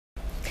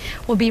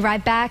We'll be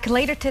right back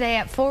later today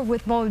at 4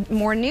 with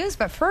more news.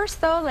 But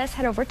first, though, let's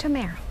head over to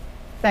Meryl.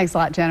 Thanks a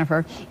lot,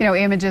 Jennifer. You know,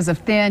 images of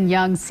thin,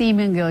 young,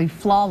 seemingly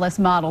flawless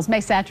models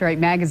may saturate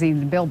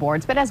magazines and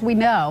billboards, but as we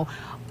know,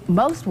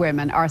 most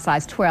women are a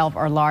size 12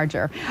 or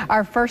larger.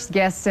 Our first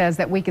guest says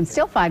that we can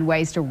still find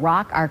ways to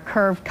rock our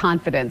curved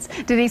confidence.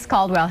 Denise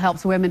Caldwell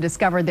helps women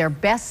discover their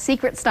best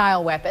secret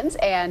style weapons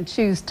and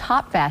choose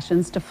top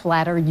fashions to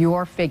flatter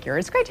your figure.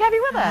 It's great to have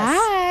you with us.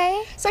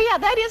 Hi. So yeah,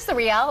 that is the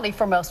reality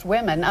for most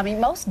women. I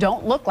mean, most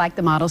don't look like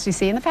the models you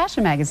see in the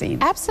fashion magazine.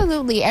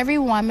 Absolutely. Every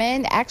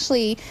woman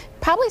actually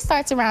probably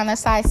starts around a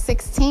size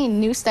 16.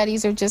 New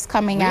studies are just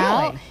coming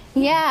out.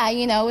 Yeah,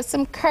 you know, with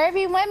some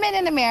curvy women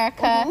in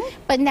America.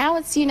 But now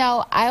it's, you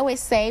know, I always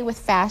say with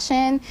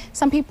fashion,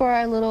 some people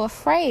are a little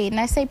afraid.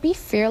 And I say be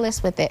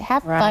fearless with it.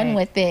 Have fun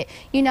with it,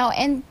 you know,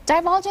 and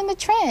divulge in the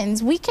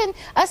trends. We can,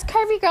 us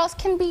curvy girls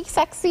can be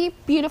sexy,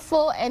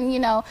 beautiful, and, you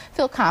know,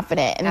 feel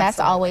confident. And that's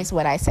always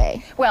what I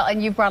say. Well,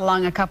 and you've brought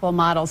along a couple of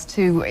models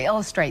to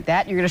illustrate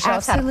that. You're going to show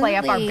us how to play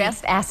up our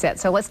best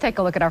assets. So let's take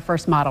a look at our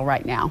first model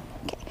right now.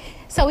 Okay.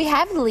 So we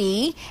have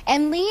Lee,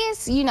 and Lee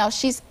is, you know,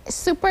 she's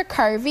super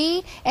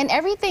curvy, and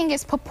everything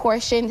is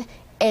proportioned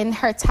in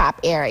her top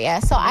area.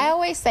 So I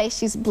always say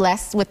she's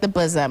blessed with the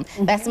bosom.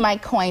 That's my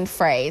coined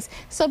phrase.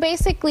 So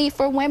basically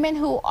for women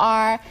who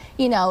are,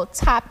 you know,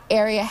 top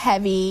area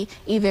heavy,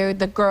 either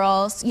the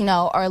girls, you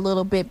know, are a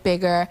little bit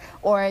bigger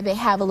or they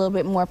have a little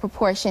bit more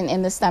proportion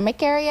in the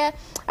stomach area,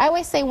 I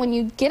always say when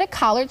you get a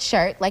collared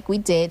shirt like we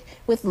did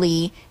with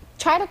Lee,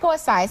 try to go a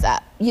size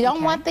up. You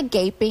don't want the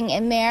gaping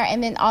in there,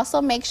 and then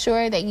also make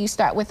sure that you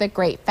start with a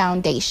great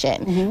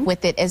foundation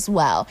with it as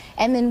well.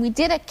 And then we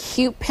did a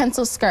cute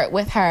pencil skirt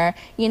with her.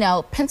 You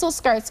know, pencil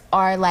skirts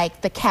are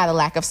like the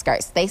Cadillac of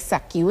skirts. They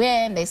suck you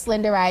in, they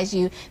slenderize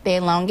you, they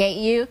elongate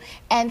you.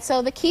 And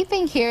so the key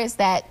thing here is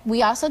that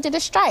we also did a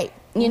stripe.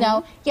 You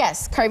know,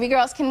 yes, curvy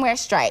girls can wear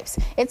stripes.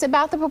 It's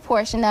about the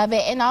proportion of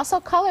it, and also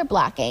color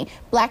blocking.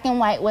 Black and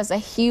white was a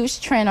huge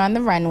trend on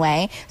the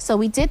runway, so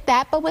we did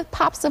that, but with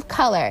pops of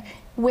color.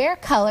 Wear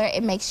color,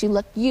 it makes you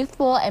look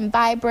youthful and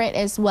vibrant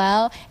as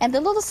well. And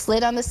the little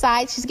slit on the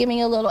side, she's giving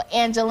you a little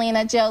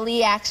Angelina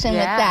Jolie action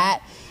with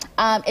that.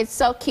 It's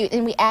so cute.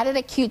 And we added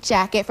a cute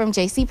jacket from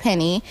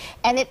JCPenney,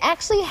 and it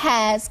actually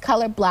has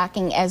color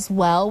blocking as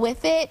well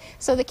with it.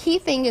 So the key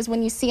thing is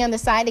when you see on the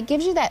side, it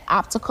gives you that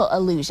optical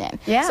illusion.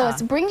 So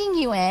it's bringing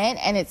you in,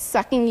 and it's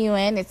sucking you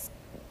in. It's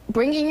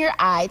bringing your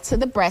eye to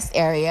the breast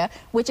area,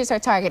 which is her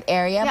target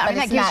area, but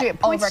that gives you, it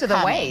points to the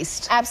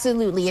waist.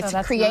 Absolutely. So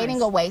it's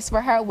creating a waist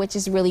for her, which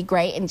is really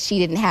great, and she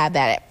didn't have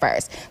that at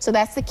first. So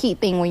that's the key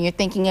thing when you're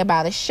thinking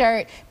about a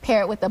shirt,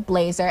 pair it with a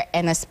blazer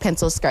and a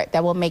pencil skirt.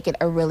 That will make it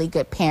a really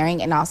good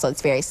pairing, and also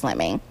it's very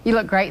slimming. You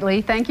look great, Lee.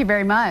 Thank you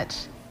very much.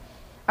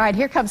 All right,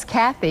 here comes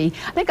Kathy.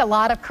 I think a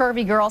lot of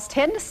curvy girls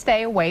tend to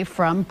stay away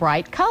from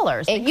bright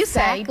colors. But you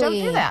say don't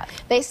do that.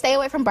 They stay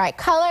away from bright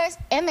colors,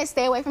 and they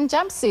stay away from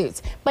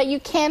jumpsuits. But you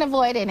can't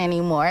avoid it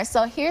anymore.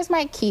 So here's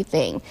my key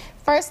thing.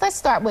 First, let's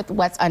start with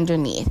what's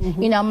underneath.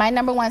 You know, my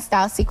 #1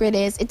 style secret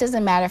is it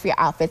doesn't matter if your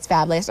outfit's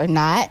fabulous or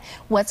not.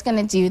 What's going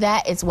to do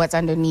that is what's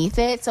underneath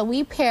it. So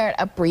we paired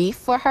a brief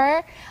for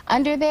her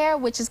under there,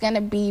 which is going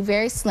to be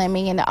very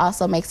slimming, and it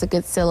also makes a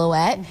good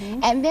silhouette.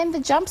 And then the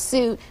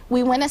jumpsuit,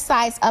 we went a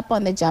size up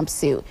on the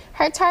jumpsuit.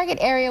 Her target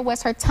area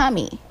was her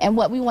tummy, and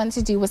what we wanted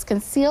to do was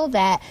conceal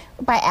that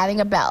by adding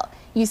a belt.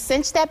 You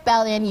cinch that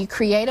belt in, you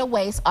create a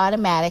waist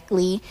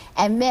automatically,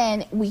 and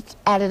then we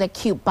added a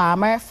cute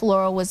bomber.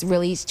 Floral was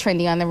really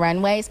trendy on the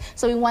runways,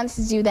 so we wanted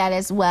to do that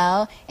as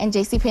well. And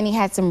JCPenney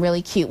had some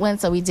really cute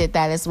ones, so we did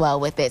that as well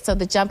with it. So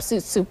the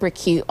jumpsuit's super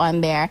cute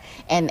on there,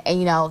 and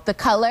you know, the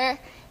color,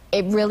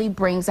 it really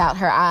brings out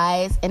her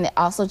eyes, and it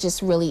also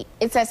just really,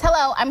 it says,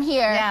 hello, I'm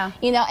here,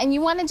 you know, and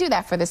you want to do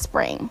that for the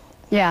spring.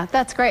 Yeah,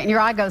 that's great. And your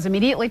eye goes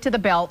immediately to the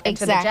belt and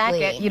to the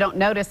jacket. You don't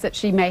notice that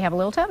she may have a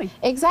little tummy.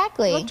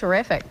 Exactly. You look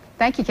terrific.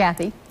 Thank you,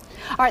 Kathy.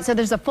 All right, so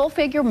there's a full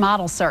figure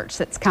model search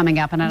that's coming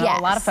up, and I know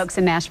a lot of folks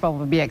in Nashville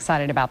will be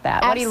excited about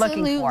that. What are you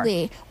looking for?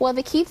 Well,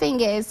 the key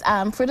thing is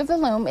Fruit of the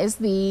Loom is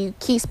the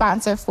key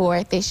sponsor for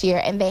it this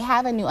year, and they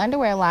have a new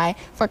underwear line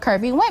for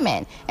curvy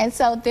women. And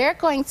so they're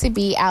going to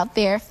be out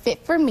there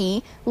fit for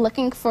me,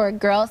 looking for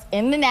girls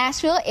in the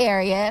Nashville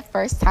area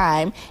first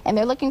time, and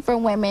they're looking for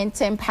women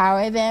to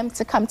empower them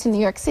to come to New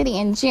York City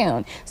in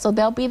June. So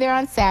they'll be there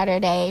on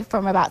Saturday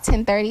from about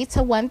 10:30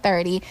 to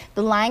 1:30.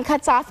 The line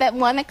cuts off at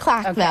 1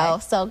 o'clock though,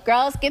 so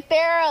girls, get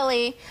there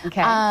early.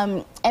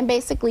 And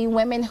basically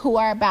women who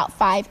are about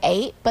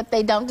 5'8", but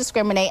they don't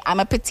discriminate. I'm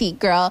a petite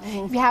girl.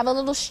 If you have a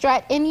little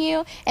strut in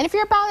you, and if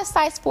you're about a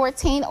size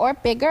 14 or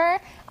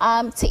bigger,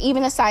 to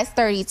even a size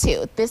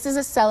 32. This is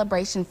a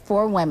celebration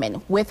for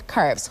women with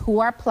curves who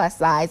are plus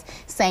size,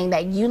 saying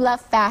that you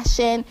love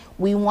fashion,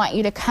 we want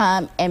you to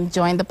come and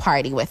join the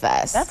party with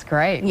us. That's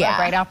great. Yeah.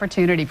 What a great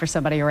opportunity for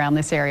somebody around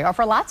this area, or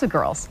for lots of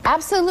girls.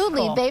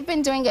 Absolutely. Cool. They've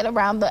been doing it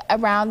around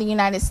the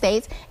United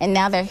States, and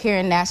now they're here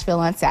in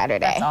Nashville on Saturday.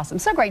 That's awesome.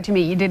 So great to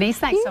meet you, Denise.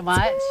 Thanks so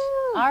much.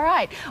 Too. All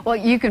right. Well,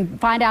 you can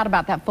find out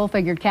about that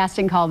full-figured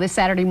casting call this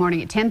Saturday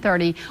morning at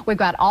 10:30. We've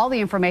got all the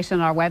information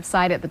on our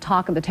website at the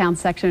Talk of the Town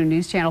section of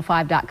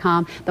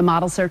newschannel5.com. The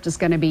model search is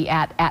going to be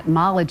at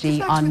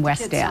Atmology on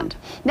West End.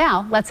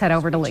 Now, let's head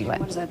over to Leland.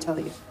 What does that tell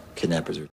you? Kidnappers are